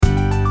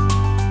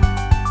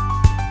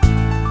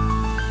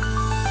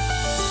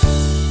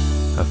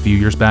few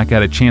years back, I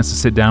had a chance to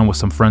sit down with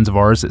some friends of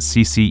ours at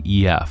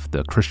CCEF,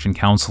 the Christian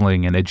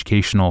Counseling and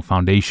Educational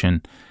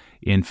Foundation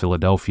in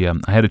Philadelphia.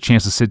 I had a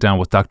chance to sit down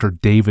with Dr.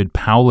 David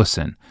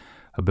Powlison,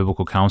 a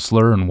biblical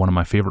counselor and one of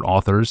my favorite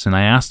authors, and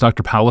I asked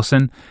Dr.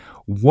 Powlison,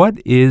 what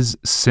is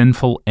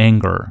sinful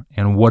anger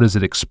and what does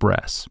it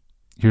express?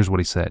 Here's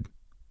what he said.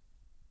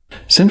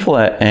 Sinful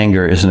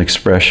anger is an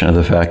expression of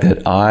the fact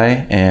that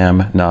I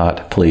am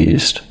not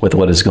pleased with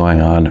what is going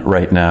on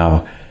right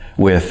now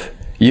with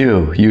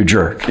you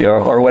jerk,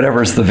 or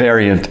whatever's the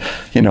variant,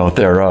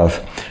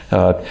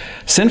 thereof.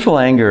 Sinful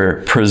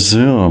anger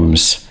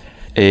presumes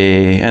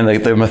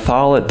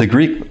the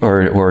Greek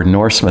or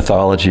Norse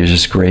mythology is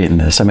just great in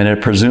this. I mean,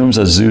 it presumes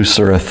a Zeus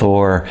or a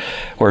Thor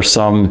or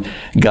some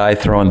guy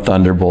throwing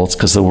thunderbolts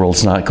because the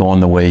world's not going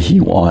the way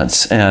he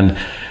wants. And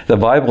the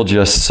Bible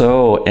just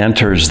so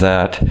enters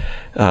that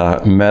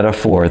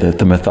metaphor that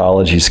the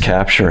mythologies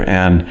capture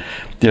and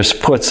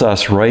just puts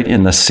us right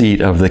in the seat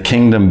of the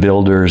kingdom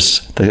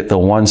builders, the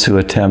ones who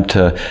attempt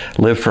to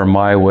live for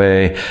my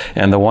way,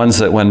 and the ones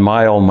that when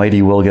my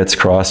almighty will gets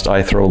crossed,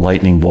 I throw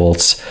lightning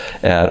bolts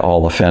at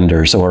all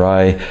offenders, or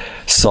I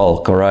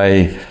sulk, or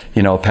I,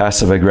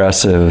 passive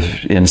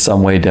aggressive in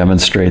some way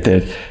demonstrate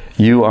that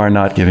you are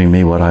not giving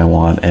me what I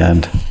want,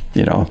 and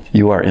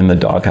you are in the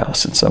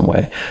doghouse in some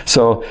way.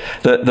 So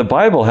the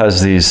Bible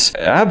has these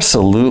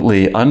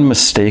absolutely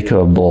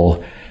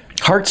unmistakable,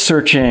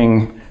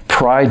 heart-searching,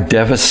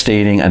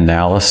 pride-devastating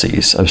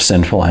analyses of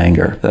sinful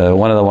anger.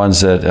 One of the ones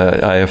that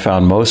I have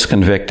found most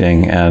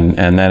convicting, and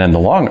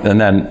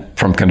then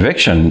from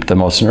conviction the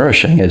most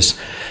nourishing, is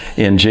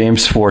in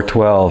James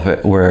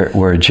 4:12,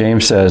 where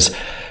James says,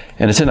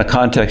 and it's in the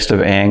context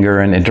of anger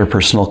and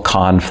interpersonal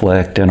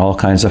conflict and all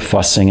kinds of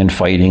fussing and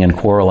fighting and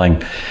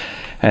quarreling.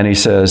 And he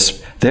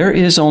says, there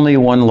is only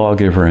one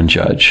lawgiver and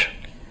judge,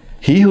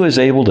 he who is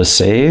able to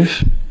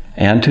save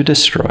and to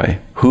destroy.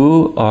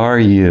 Who are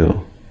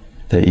you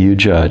that you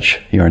judge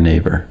your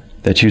neighbor,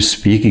 that you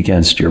speak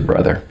against your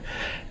brother?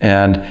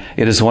 And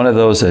it is one of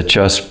those that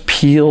just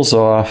peels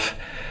off,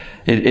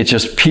 it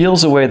just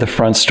peels away the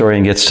front story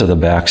and gets to the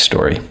back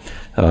story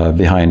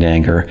behind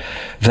anger.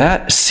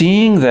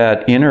 Seeing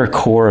that inner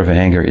core of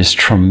anger is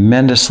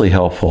tremendously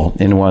helpful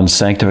in one's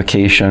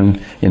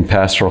sanctification, in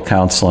pastoral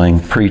counseling,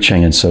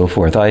 preaching, and so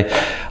forth.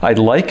 I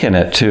liken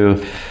it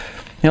to,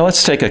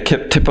 let's take a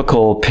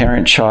typical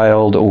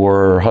parent-child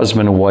or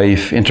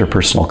husband-wife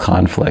interpersonal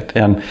conflict.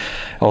 And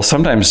I'll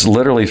sometimes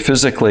literally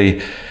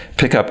physically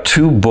pick up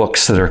two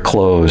books that are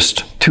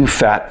closed, two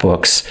fat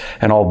books,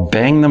 and I'll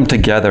bang them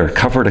together,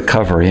 cover to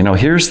cover.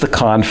 Here's the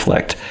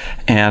conflict.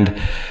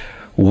 And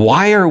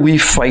why are we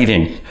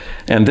fighting?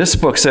 And this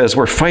book says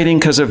we're fighting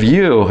because of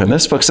you. And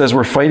this book says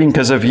we're fighting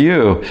because of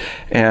you.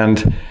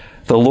 And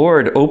the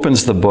Lord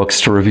opens the books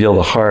to reveal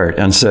the heart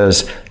and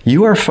says,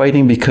 you are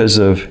fighting because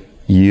of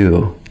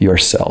you,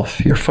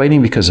 yourself. You're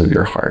fighting because of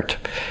your heart.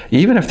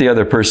 Even if the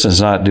other person is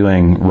not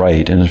doing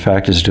right and in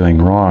fact is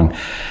doing wrong,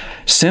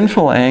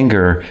 sinful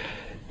anger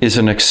is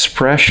an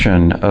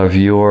expression of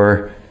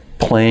your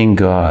playing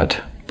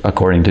God,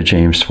 according to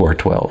James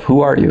 4:12. Who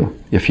are you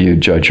if you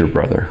judge your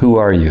brother? Who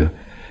are you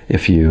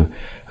if you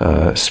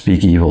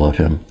speak evil of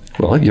him?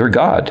 Well, you're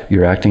God.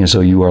 You're acting as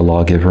though you are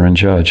lawgiver and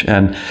judge.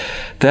 And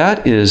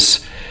that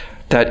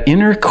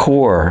inner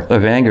core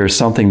of anger is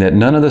something that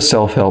none of the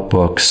self-help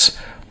books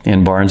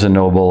in Barnes &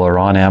 Noble or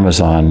on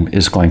Amazon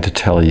is going to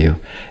tell you.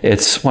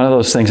 It's one of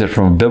those things that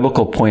from a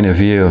biblical point of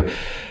view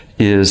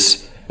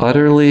is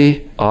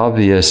utterly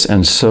obvious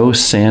and so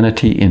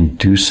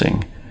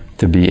sanity-inducing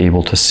to be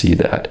able to see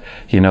that.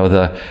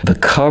 The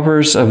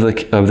covers of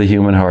the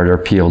human heart are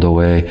peeled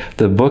away.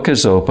 The book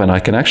is open. I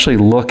can actually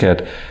look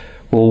at,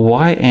 well,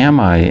 why am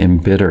I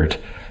embittered?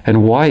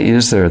 And why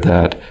is there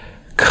that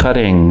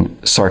cutting,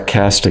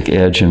 sarcastic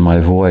edge in my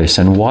voice?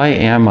 And why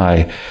am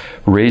I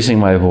raising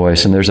my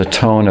voice and there's a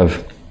tone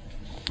of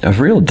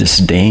real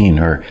disdain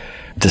or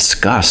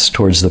disgust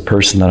towards the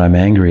person that I'm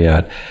angry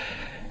at?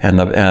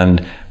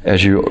 And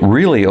as you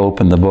really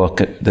open the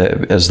book,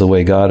 as the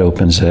way God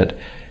opens it,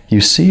 you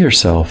see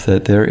yourself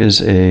that there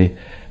is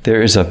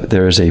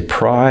a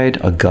pride,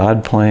 a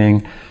God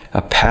playing,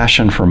 a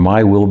passion for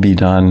my will be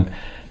done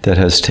that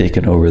has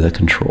taken over the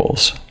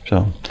controls.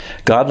 So,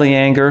 godly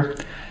anger.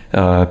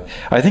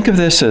 I think of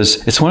this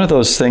as it's one of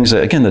those things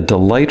that, again, the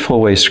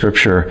delightful way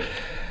Scripture.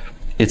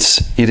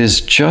 It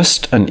is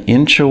just an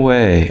inch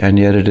away, and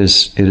yet it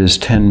is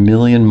 10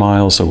 million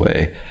miles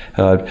away.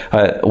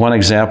 One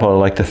example I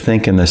like to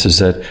think in this is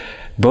that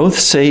both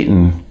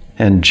Satan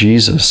and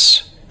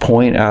Jesus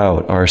point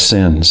out our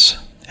sins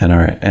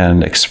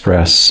and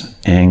express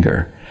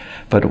anger,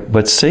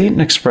 but Satan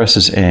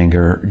expresses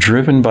anger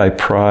driven by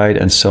pride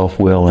and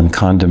self-will and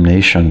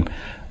condemnation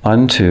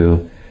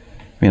unto,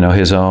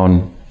 his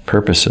own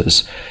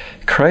purposes.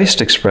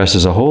 Christ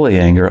expresses a holy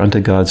anger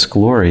unto God's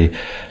glory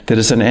that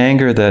is an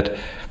anger that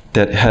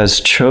has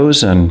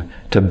chosen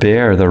to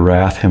bear the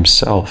wrath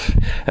himself.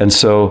 And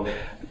so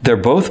they're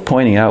both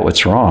pointing out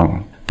what's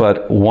wrong,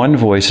 but one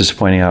voice is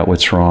pointing out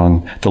what's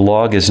wrong. The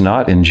log is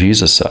not in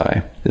Jesus'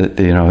 eye,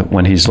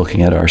 when he's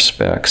looking at our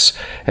specks.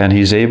 And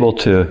he is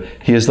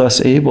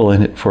thus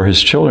able for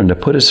his children to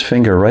put his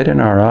finger right in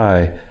our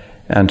eye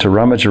and to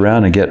rummage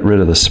around and get rid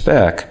of the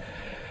speck,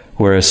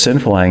 whereas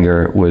sinful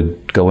anger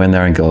would go in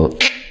there and go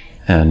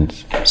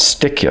and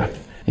stick you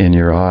in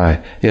your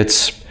eye.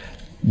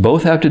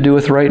 Both have to do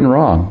with right and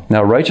wrong.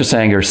 Now, righteous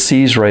anger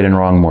sees right and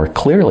wrong more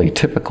clearly,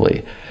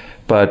 typically,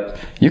 but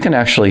you can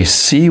actually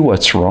see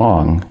what's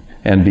wrong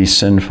and be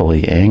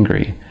sinfully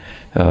angry.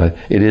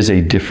 It is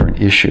a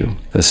different issue.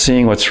 The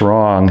seeing what's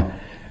wrong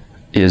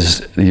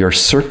is your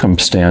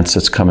circumstance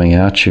that's coming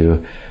at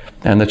you,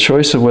 and the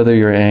choice of whether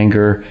your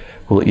anger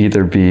will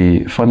either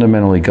be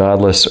fundamentally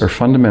godless or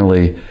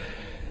fundamentally,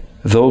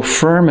 though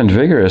firm and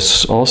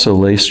vigorous, also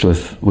laced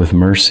with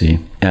mercy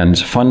and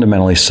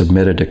fundamentally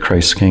submitted to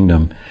Christ's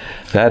kingdom.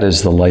 That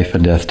is the life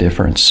and death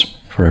difference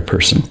for a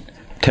person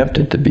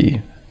tempted to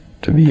be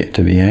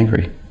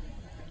angry.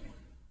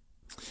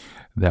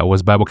 That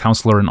was Bible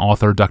counselor and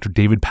author Dr.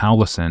 David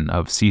Powlison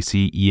of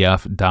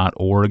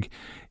ccef.org.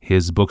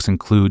 His books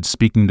include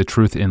Speaking the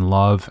Truth in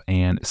Love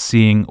and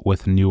Seeing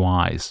with New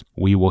Eyes.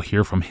 We will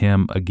hear from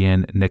him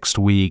again next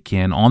week.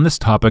 And on this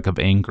topic of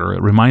anger,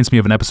 it reminds me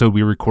of an episode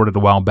we recorded a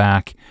while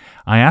back.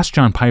 I asked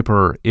John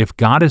Piper, if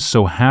God is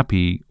so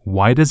happy,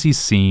 why does he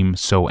seem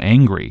so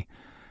angry?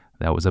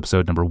 That was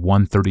episode number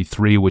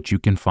 133, which you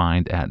can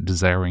find at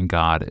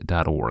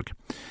desiringgod.org.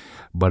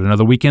 But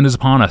another weekend is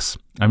upon us.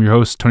 I'm your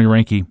host, Tony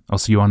Reinke. I'll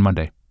see you on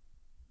Monday.